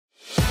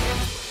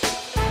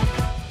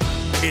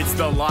It's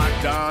the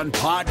Locked On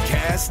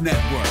Podcast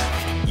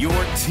Network, your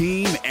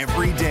team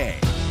every day.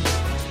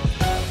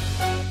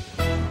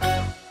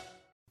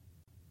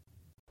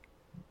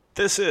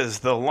 This is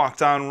the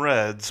Locked On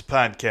Reds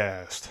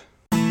podcast.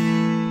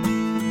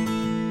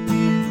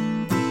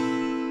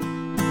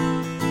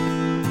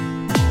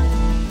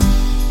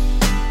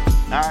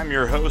 I'm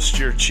your host,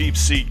 your cheap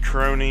seat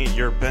crony,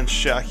 your bench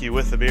jockey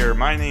with a beer.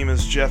 My name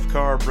is Jeff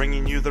Carr,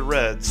 bringing you the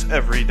Reds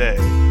every day.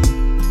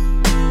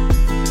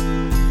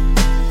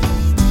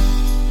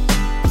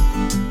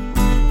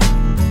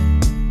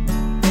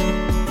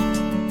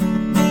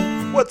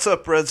 What's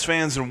up, Reds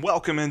fans, and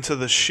welcome into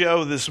the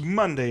show, this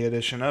Monday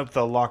edition of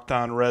the Locked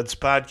On Reds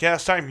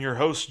podcast. I'm your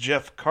host,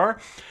 Jeff Carr.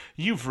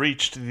 You've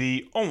reached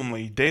the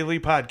only daily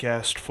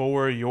podcast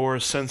for your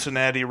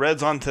Cincinnati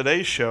Reds. On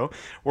today's show,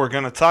 we're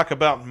going to talk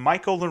about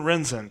Michael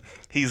Lorenzen.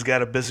 He's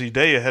got a busy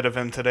day ahead of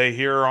him today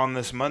here on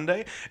this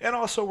Monday. And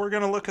also, we're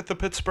going to look at the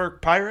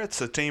Pittsburgh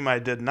Pirates, a team I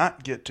did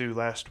not get to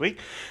last week.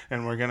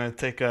 And we're going to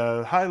take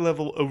a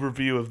high-level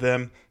overview of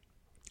them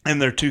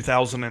and their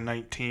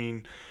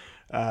 2019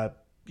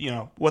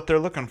 what they're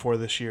looking for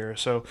this year.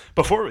 So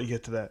before we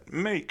get to that,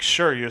 make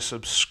sure you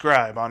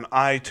subscribe on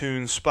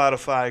iTunes,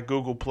 Spotify,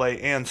 Google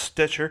Play, and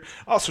Stitcher.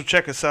 Also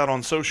check us out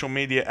on social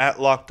media at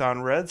Locked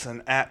On Reds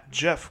and at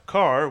Jeff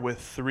Carr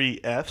with 3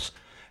 Fs.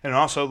 And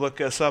also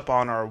look us up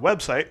on our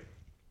website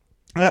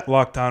at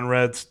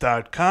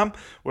LockedOnReds.com,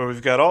 where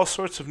we've got all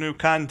sorts of new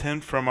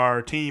content from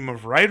our team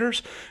of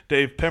writers.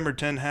 Dave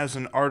Pemberton has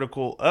an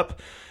article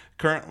up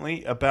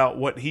currently about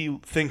what he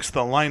thinks the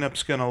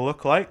lineup's going to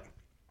look like.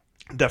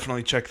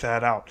 Definitely check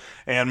that out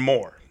and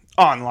more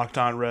on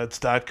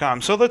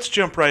LockedOnReds.com. So let's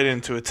jump right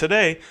into it.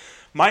 Today,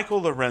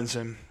 Michael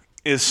Lorenzen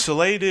is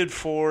slated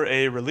for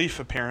a relief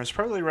appearance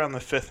probably around the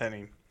 5th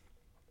inning,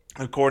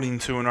 according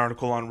to an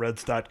article on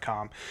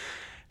Reds.com.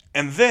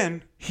 And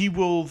then he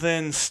will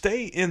then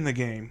stay in the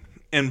game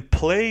and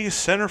play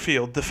center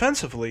field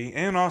defensively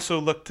and also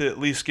look to at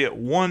least get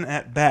one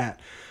at-bat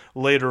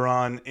later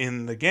on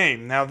in the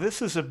game. Now,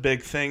 this is a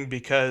big thing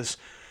because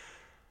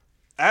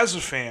as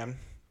a fan,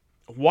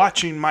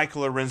 watching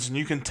Michael Lorenzen,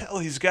 you can tell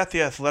he's got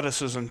the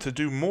athleticism to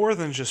do more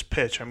than just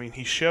pitch. I mean,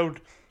 he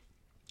showed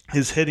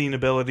his hitting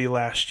ability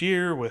last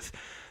year with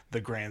the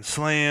grand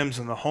slams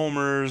and the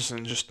homers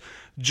and just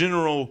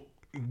general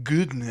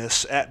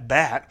goodness at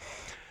bat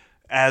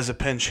as a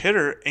pinch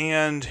hitter.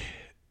 And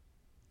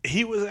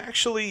he was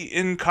actually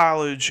in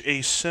college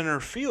a center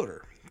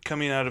fielder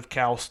coming out of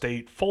Cal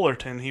State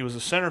Fullerton. He was a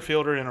center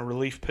fielder and a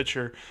relief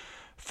pitcher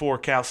for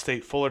Cal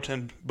State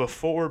Fullerton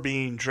before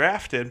being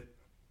drafted.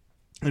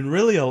 And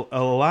really, a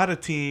lot of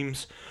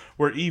teams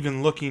were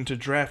even looking to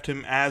draft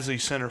him as a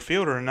center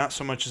fielder and not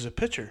so much as a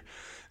pitcher.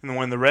 And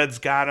when the Reds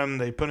got him,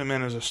 they put him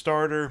in as a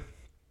starter.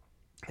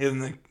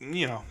 And,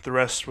 the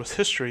rest was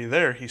history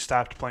there. He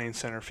stopped playing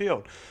center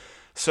field.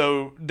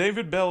 So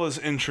David Bell is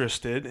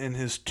interested in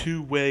his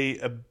two-way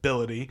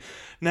ability.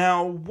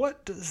 Now,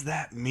 what does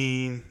that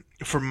mean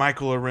for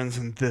Michael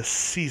Lorenzen this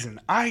season?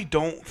 I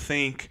don't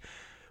think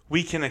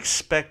we can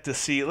expect to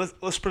see –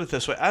 let's put it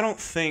this way. I don't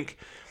think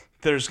 –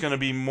 there's going to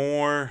be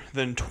more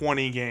than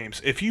 20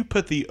 games. If you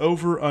put the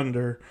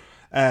over-under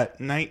at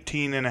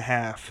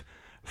 19.5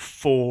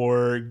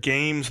 for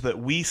games that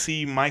we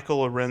see Michael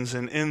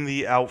Lorenzen in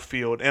the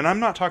outfield, and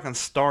I'm not talking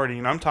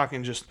starting, I'm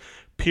talking just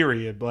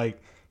period,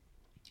 like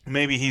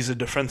maybe he's a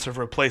defensive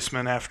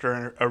replacement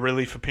after a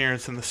relief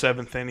appearance in the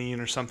 7th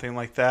inning or something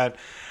like that,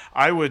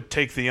 I would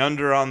take the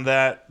under on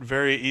that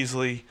very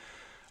easily.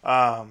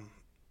 Probably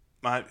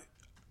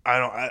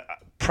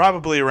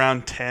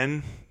around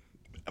 10.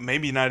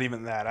 Maybe not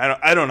even that.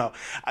 I don't know.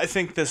 I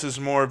think this is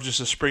more of just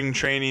a spring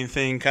training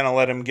thing, kind of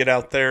let him get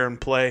out there and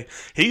play.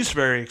 He's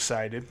very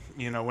excited.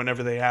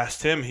 Whenever they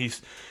asked him, he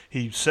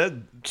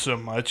said so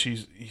much.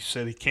 He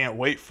said he can't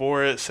wait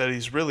for it, said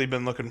he's really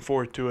been looking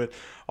forward to it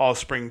all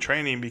spring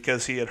training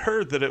because he had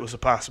heard that it was a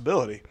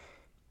possibility.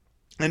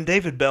 And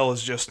David Bell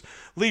is just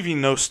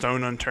leaving no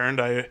stone unturned.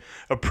 I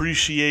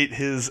appreciate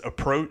his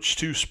approach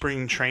to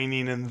spring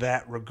training in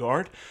that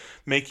regard,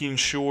 making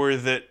sure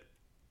that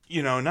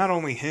not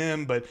only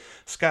him, but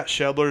Scott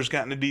Schebler's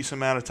gotten a decent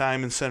amount of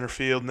time in center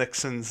field, Nick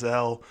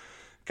Senzel,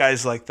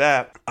 guys like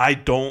that. I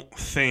don't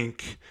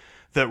think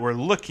that we're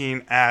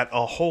looking at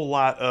a whole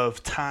lot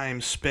of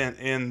time spent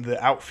in the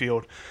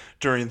outfield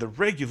during the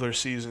regular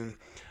season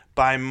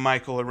by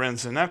Michael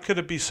Lorenzen. Now, could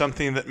it be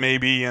something that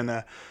maybe in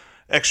a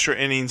extra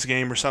innings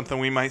game or something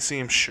we might see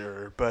him?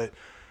 Sure, but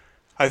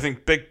I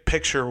think big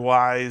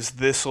picture-wise,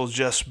 this will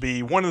just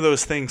be one of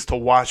those things to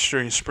watch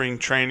during spring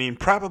training,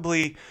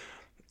 probably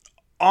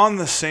on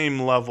the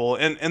same level,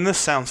 and this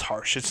sounds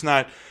harsh. It's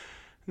not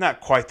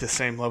quite the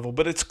same level,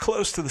 but it's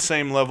close to the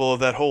same level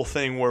of that whole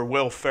thing where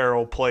Will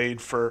Ferrell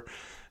played for,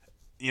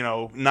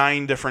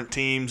 9 different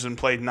teams and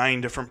played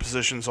 9 different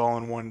positions all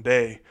in one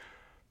day.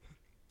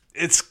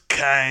 It's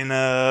kind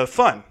of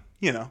fun.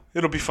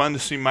 It'll be fun to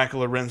see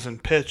Michael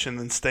Lorenzen pitch and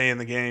then stay in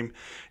the game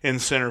in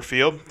center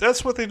field.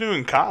 That's what they do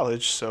in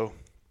college, so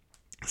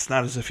it's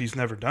not as if he's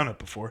never done it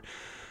before.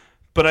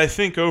 But I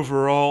think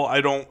overall,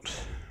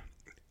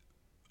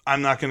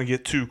 I'm not going to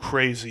get too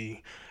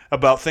crazy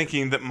about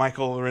thinking that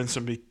Michael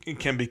Lorenzen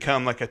can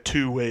become like a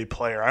two-way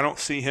player. I don't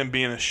see him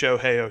being a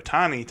Shohei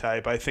Ohtani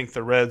type. I think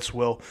the Reds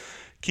will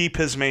keep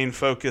his main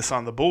focus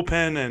on the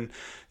bullpen and,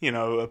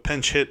 a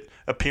pinch hit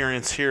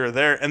appearance here or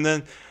there. And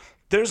then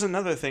there's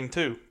another thing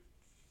too.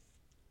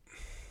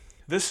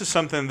 This is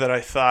something that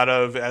I thought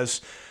of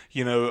as,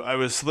 I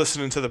was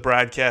listening to the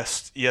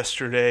broadcast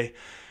yesterday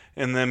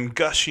and them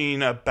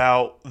gushing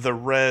about the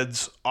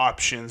Reds'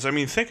 options. I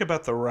mean, think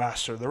about the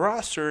roster. The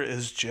roster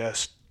is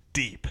just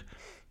deep.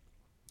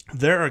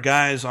 There are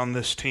guys on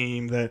this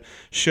team that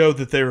showed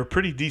that they were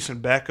pretty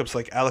decent backups,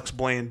 like Alex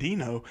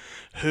Blandino,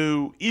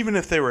 who, even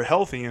if they were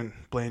healthy, in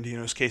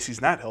Blandino's case,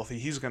 he's not healthy.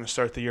 He's going to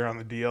start the year on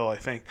the DL, I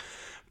think.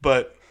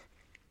 But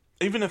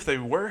even if they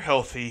were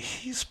healthy,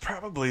 he's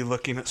probably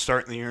looking at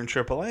starting the year in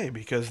AAA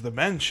because the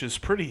bench is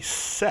pretty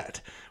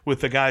set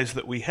with the guys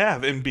that we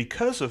have. And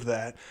because of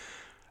that,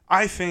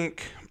 I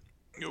think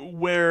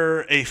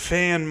where a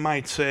fan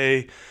might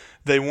say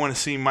they want to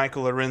see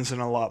Michael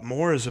Lorenzen a lot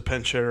more as a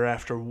pinch hitter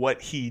after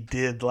what he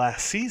did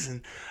last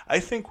season, I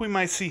think we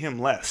might see him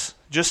less.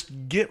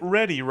 Just get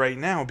ready right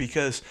now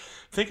because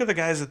think of the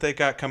guys that they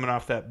got coming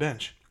off that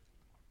bench.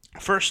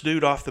 First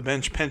dude off the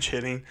bench pinch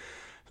hitting,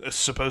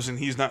 supposing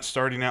he's not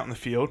starting out in the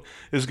field,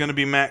 is going to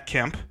be Matt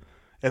Kemp.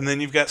 And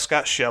then you've got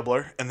Scott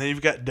Schebler, and then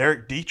you've got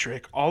Derek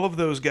Dietrich. All of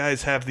those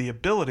guys have the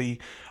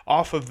ability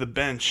off of the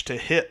bench to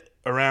hit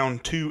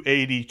around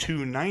 280,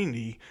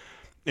 290,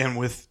 and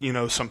with,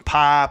 some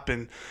pop,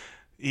 and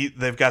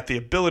they've got the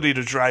ability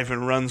to drive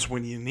in runs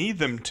when you need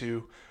them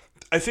to.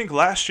 I think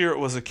last year it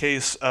was a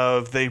case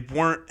of they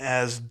weren't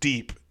as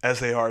deep as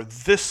they are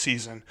this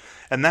season,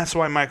 and that's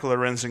why Michael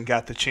Lorenzen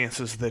got the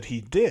chances that he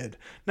did.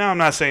 Now, I'm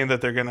not saying that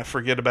they're going to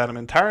forget about him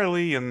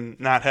entirely and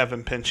not have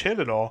him pinch hit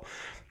at all,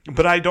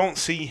 but I don't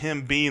see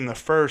him being the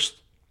first,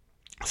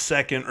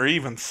 second, or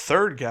even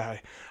third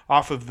guy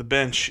off of the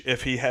bench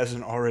if he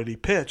hasn't already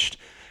pitched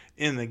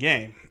in the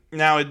game.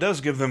 Now, it does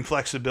give them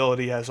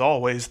flexibility, as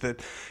always, that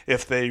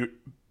if they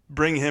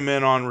bring him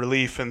in on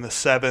relief in the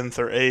 7th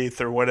or 8th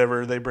or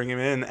whatever they bring him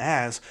in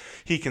as,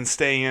 he can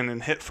stay in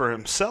and hit for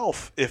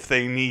himself if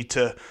they need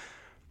to,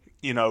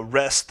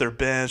 rest their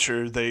bench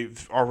or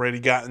they've already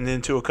gotten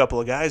into a couple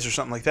of guys or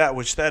something like that,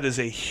 which that is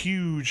a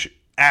huge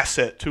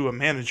asset to a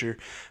manager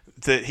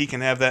that he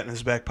can have that in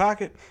his back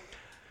pocket.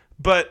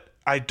 But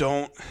I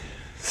don't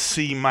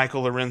see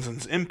Michael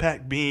Lorenzen's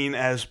impact being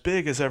as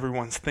big as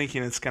everyone's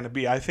thinking it's going to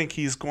be. I think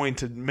he's going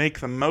to make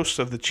the most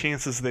of the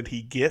chances that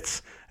he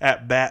gets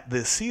at bat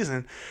this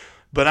season,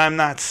 but I'm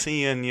not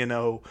seeing,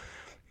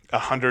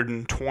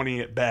 120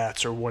 at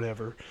bats or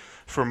whatever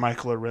for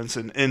Michael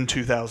Lorenzen in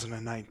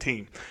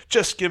 2019.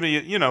 Just give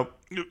me,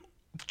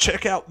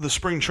 check out the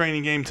spring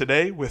training game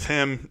today with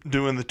him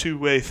doing the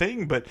two-way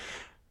thing, but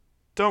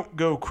don't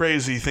go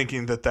crazy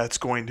thinking that that's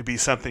going to be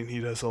something he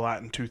does a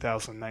lot in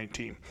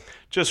 2019.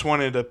 Just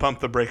wanted to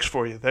pump the brakes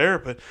for you there,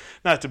 but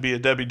not to be a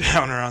Debbie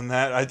Downer on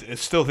that. I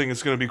still think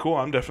it's going to be cool.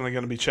 I'm definitely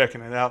going to be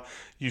checking it out.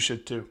 You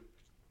should too.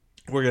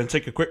 We're going to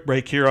take a quick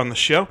break here on the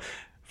show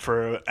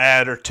for an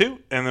ad or two,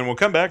 and then we'll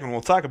come back and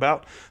we'll talk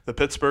about the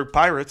Pittsburgh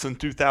Pirates in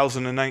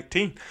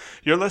 2019.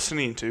 You're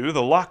listening to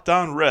the Locked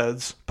On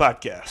Reds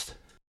podcast.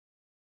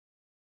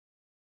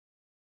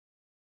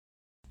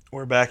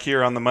 We're back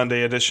here on the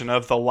Monday edition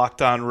of the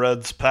Locked On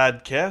Reds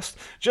podcast.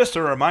 Just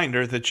a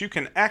reminder that you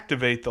can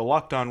activate the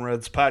Locked On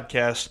Reds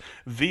podcast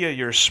via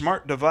your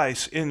smart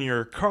device in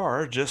your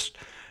car. Just,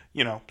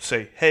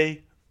 say,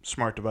 hey,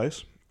 smart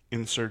device,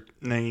 insert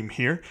name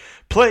here,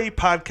 play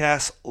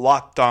podcast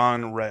Locked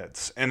On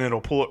Reds, and it'll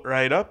pull it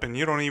right up, and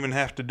you don't even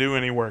have to do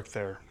any work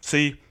there.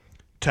 See?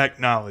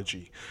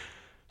 Technology.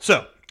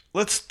 So,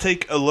 let's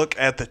take a look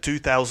at the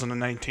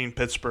 2019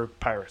 Pittsburgh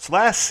Pirates.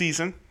 Last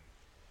season,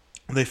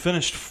 they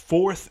finished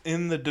 4th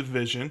in the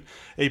division,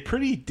 a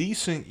pretty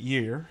decent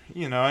year.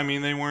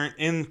 They weren't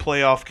in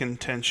playoff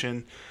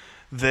contention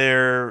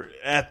there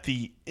at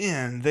the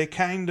end. They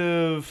kind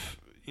of,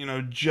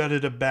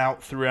 jutted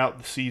about throughout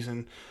the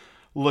season,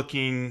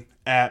 looking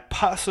at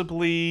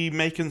possibly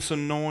making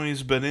some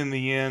noise, but in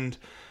the end,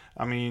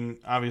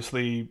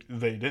 obviously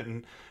they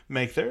didn't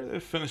make there.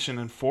 They're finishing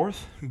in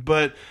 4th.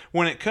 But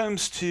when it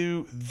comes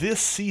to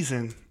this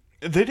season,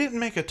 they didn't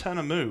make a ton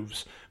of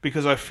moves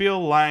because I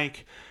feel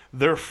like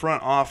their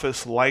front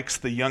office likes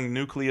the young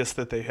nucleus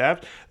that they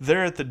have.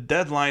 They're at the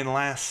deadline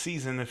last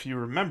season, if you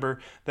remember,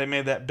 they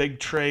made that big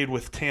trade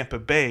with Tampa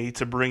Bay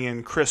to bring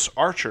in Chris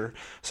Archer.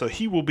 So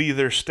he will be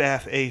their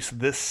staff ace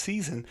this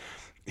season.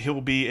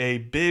 He'll be a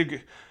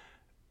big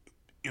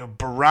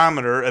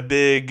barometer, a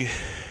big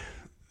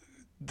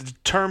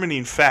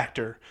determining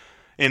factor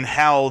in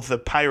how the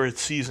Pirates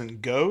season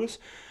goes.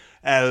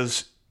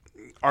 As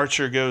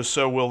Archer goes,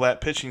 so will that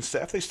pitching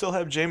staff. They still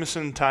have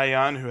Jameson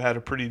Taillon, who had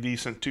a pretty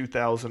decent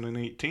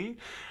 2018.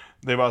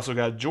 They've also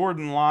got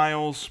Jordan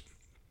Lyles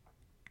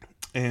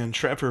and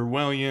Trevor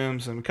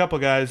Williams and a couple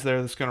guys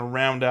there that's going to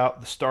round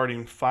out the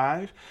starting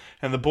 5.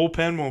 And the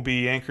bullpen will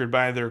be anchored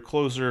by their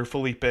closer,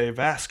 Felipe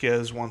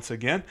Vasquez, once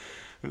again.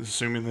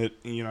 assuming that,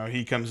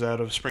 he comes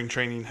out of spring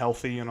training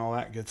healthy and all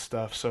that good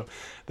stuff. So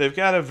they've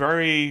got a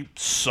very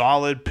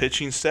solid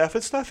pitching staff.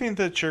 It's nothing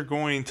that you're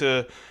going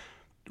to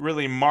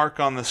really mark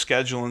on the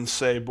schedule and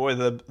say, boy,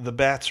 the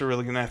bats are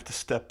really going to have to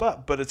step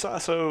up. But it's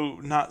also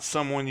not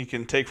someone you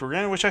can take for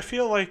granted, which I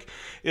feel like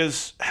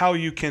is how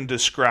you can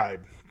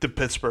describe the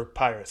Pittsburgh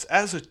Pirates.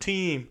 As a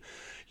team,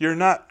 you're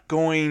not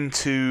going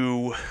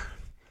to,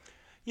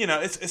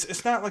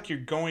 it's not like you're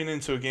going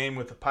into a game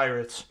with the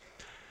Pirates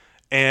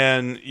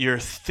and you're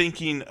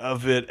thinking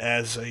of it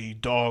as a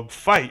dog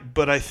fight.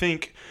 But I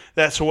think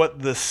that's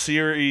what the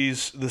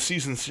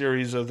season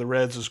series of the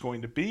Reds is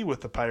going to be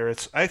with the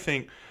Pirates. I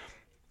think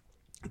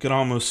you can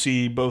almost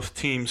see both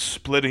teams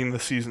splitting the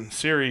season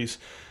series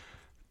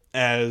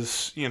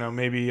as,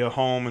 maybe a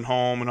home and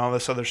all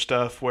this other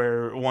stuff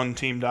where one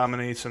team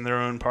dominates in their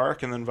own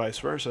park and then vice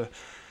versa.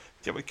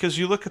 Yeah, because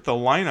you look at the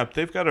lineup,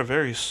 they've got a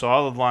very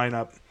solid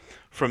lineup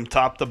from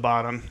top to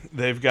bottom.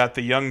 They've got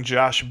the young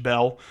Josh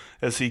Bell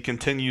as he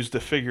continues to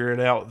figure it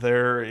out.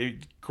 They're a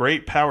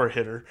great power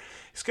hitter.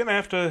 He's going to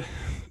have to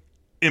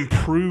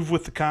improve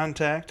with the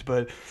contact,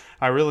 but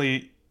I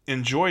really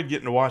enjoyed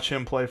getting to watch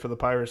him play for the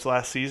Pirates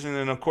last season.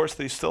 And, of course,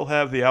 they still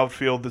have the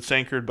outfield that's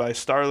anchored by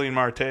Starling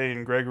Marte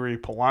and Gregory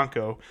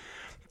Polanco.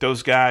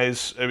 Those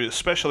guys,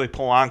 especially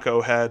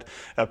Polanco, had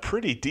a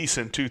pretty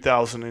decent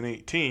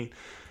 2018,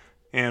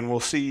 and we'll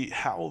see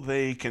how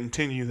they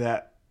continue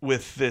that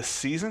with this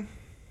season.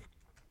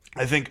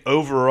 I think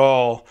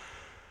overall,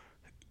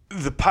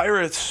 the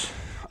Pirates,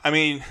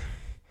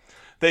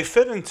 they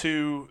fit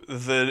into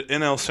the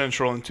NL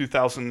Central in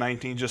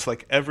 2019 just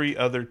like every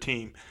other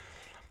team.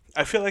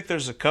 I feel like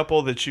there's a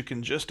couple that you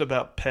can just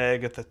about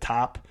peg at the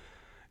top,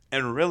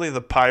 and really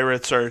the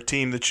Pirates are a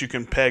team that you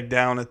can peg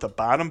down at the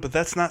bottom, but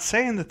that's not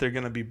saying that they're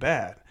going to be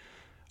bad.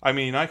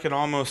 I could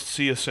almost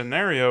see a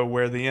scenario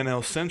where the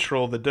NL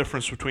Central, the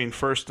difference between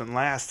first and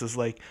last is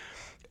like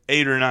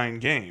 8 or 9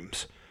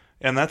 games.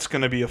 And that's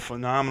going to be a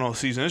phenomenal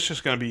season. It's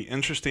just going to be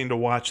interesting to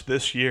watch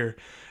this year,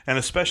 and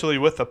especially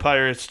with the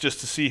Pirates, just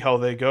to see how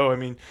they go.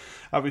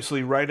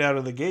 Obviously, right out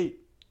of the gate,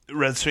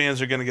 Reds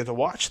fans are going to get to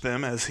watch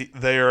them as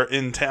they are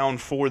in town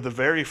for the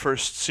very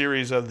first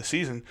series of the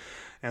season,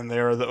 and they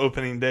are the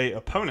opening day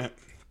opponent.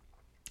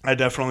 I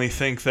definitely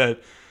think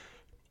that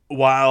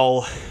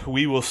while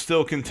we will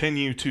still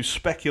continue to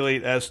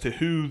speculate as to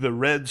who the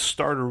Reds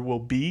starter will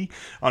be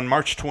on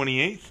March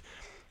 28th,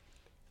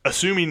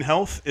 assuming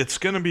health, it's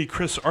going to be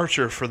Chris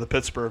Archer for the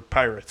Pittsburgh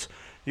Pirates.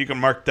 You can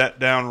mark that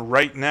down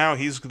right now.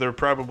 He's their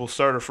probable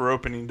starter for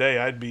opening day.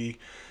 I'd be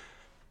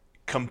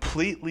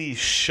completely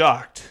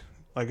shocked,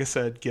 like I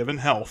said, given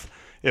health,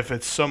 if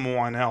it's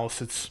someone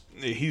else.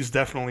 He's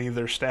definitely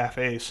their staff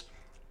ace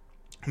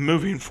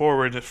moving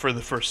forward for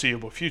the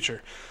foreseeable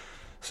future.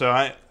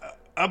 So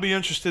I'll be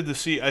interested to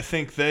see. I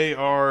think they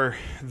are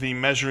the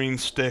measuring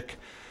stick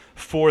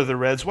for the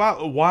Reds.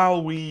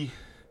 While we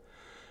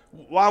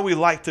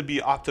like to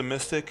be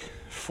optimistic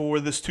for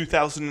this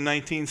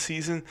 2019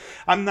 season,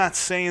 I'm not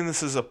saying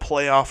this is a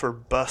playoff or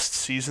bust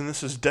season.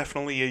 This is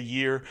definitely a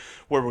year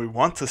where we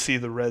want to see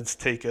the Reds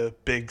take a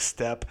big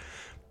step.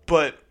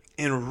 But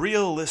in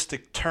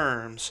realistic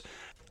terms,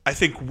 I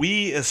think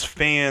we as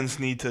fans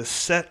need to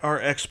set our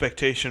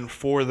expectation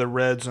for the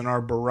Reds, and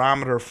our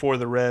barometer for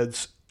the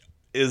Reds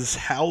is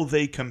how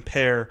they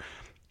compare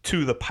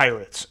to the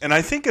Pirates. And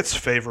I think it's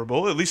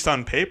favorable, at least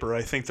on paper.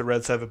 I think the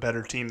Reds have a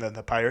better team than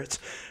the Pirates,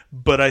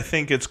 but I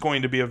think it's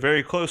going to be a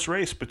very close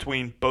race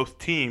between both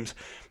teams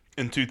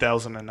in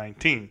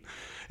 2019.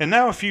 And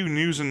now a few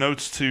news and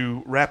notes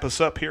to wrap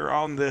us up here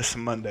on this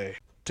Monday.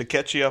 To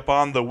catch you up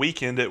on the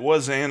weekend, it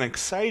was an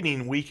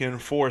exciting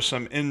weekend for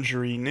some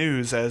injury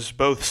news as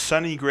both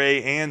Sonny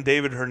Gray and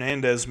David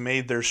Hernandez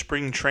made their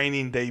spring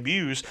training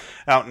debuts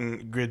out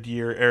in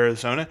Goodyear,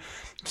 Arizona.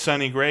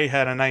 Sonny Gray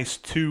had a nice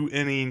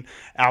 2-inning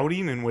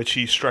outing in which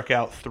he struck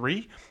out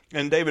 3,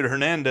 and David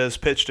Hernandez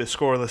pitched a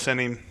scoreless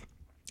inning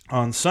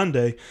on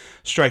Sunday,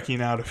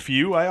 striking out a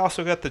few. I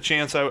also got the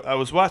chance, I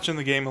was watching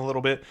the game a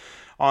little bit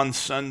on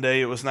Sunday.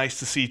 It was nice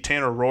to see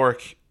Tanner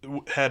Roark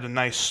had a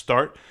nice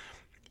start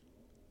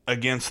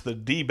against the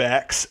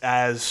D-backs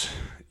as,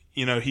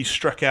 he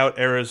struck out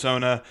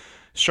Arizona,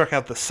 struck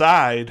out the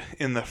side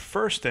in the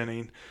first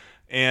inning.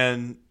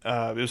 And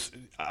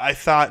I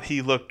thought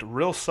he looked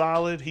real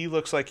solid. He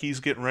looks like he's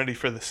getting ready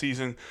for the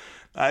season.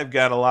 I've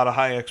got a lot of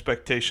high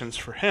expectations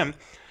for him.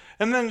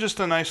 And then just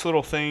a nice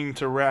little thing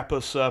to wrap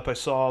us up. I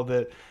saw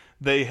that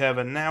they have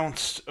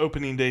announced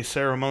opening day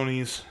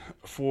ceremonies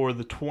for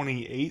the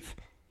 28th.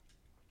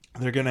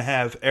 They're going to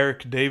have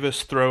Eric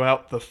Davis throw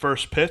out the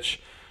first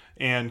pitch,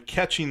 and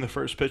catching the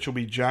first pitch will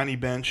be Johnny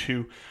Bench,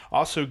 who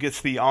also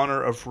gets the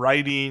honor of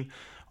riding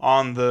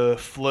on the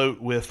float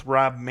with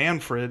Rob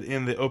Manfred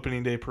in the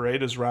opening day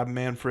parade, as Rob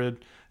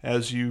Manfred,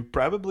 as you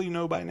probably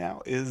know by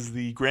now, is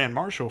the Grand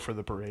Marshal for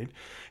the parade.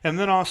 And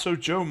then also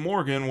Joe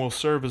Morgan will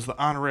serve as the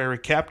honorary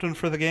captain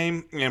for the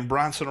game, and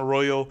Bronson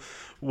Arroyo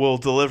will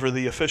deliver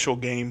the official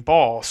game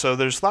ball. So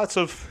there's lots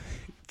of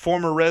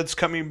former Reds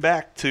coming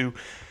back to,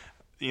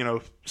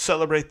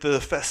 celebrate the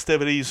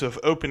festivities of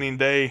opening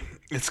day.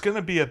 It's going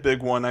to be a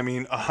big one. I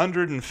mean,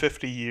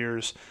 150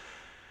 years.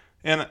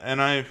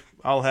 And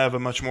I'll have a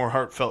much more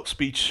heartfelt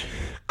speech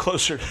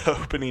closer to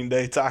opening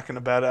day talking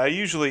about it. I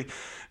usually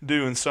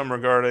do in some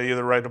regard. I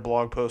either write a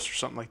blog post or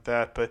something like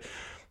that, but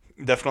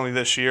definitely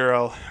this year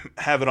I'll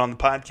have it on the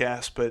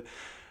podcast. But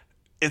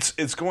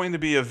it's going to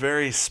be a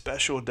very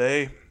special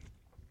day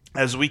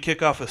as we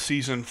kick off a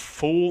season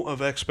full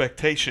of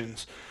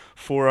expectations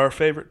for our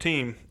favorite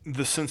team,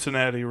 the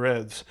Cincinnati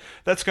Reds.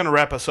 That's going to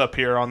wrap us up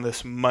here on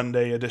this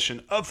Monday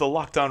edition of the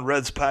Locked On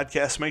Reds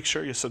podcast. Make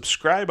sure you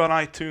subscribe on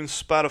iTunes,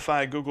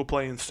 Spotify, Google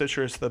Play, and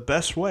Stitcher. It's the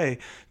best way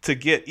to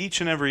get each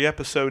and every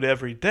episode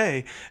every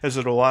day, as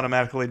it'll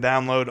automatically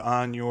download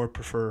on your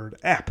preferred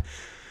app.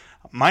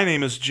 My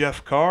name is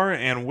Jeff Carr,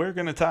 and we're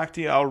going to talk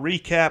to you. I'll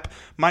recap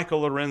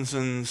Michael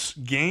Lorenzen's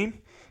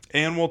game,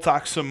 and we'll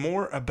talk some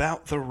more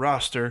about the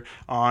roster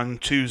on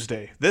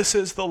Tuesday. This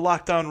is the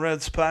Locked On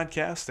Reds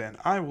podcast, and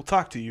I will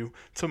talk to you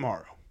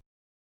tomorrow.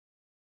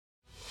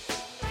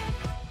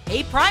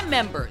 Hey, Prime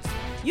members,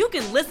 you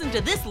can listen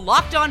to this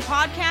Locked On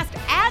podcast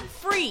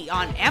ad-free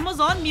on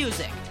Amazon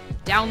Music.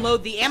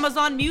 Download the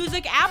Amazon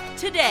Music app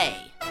today.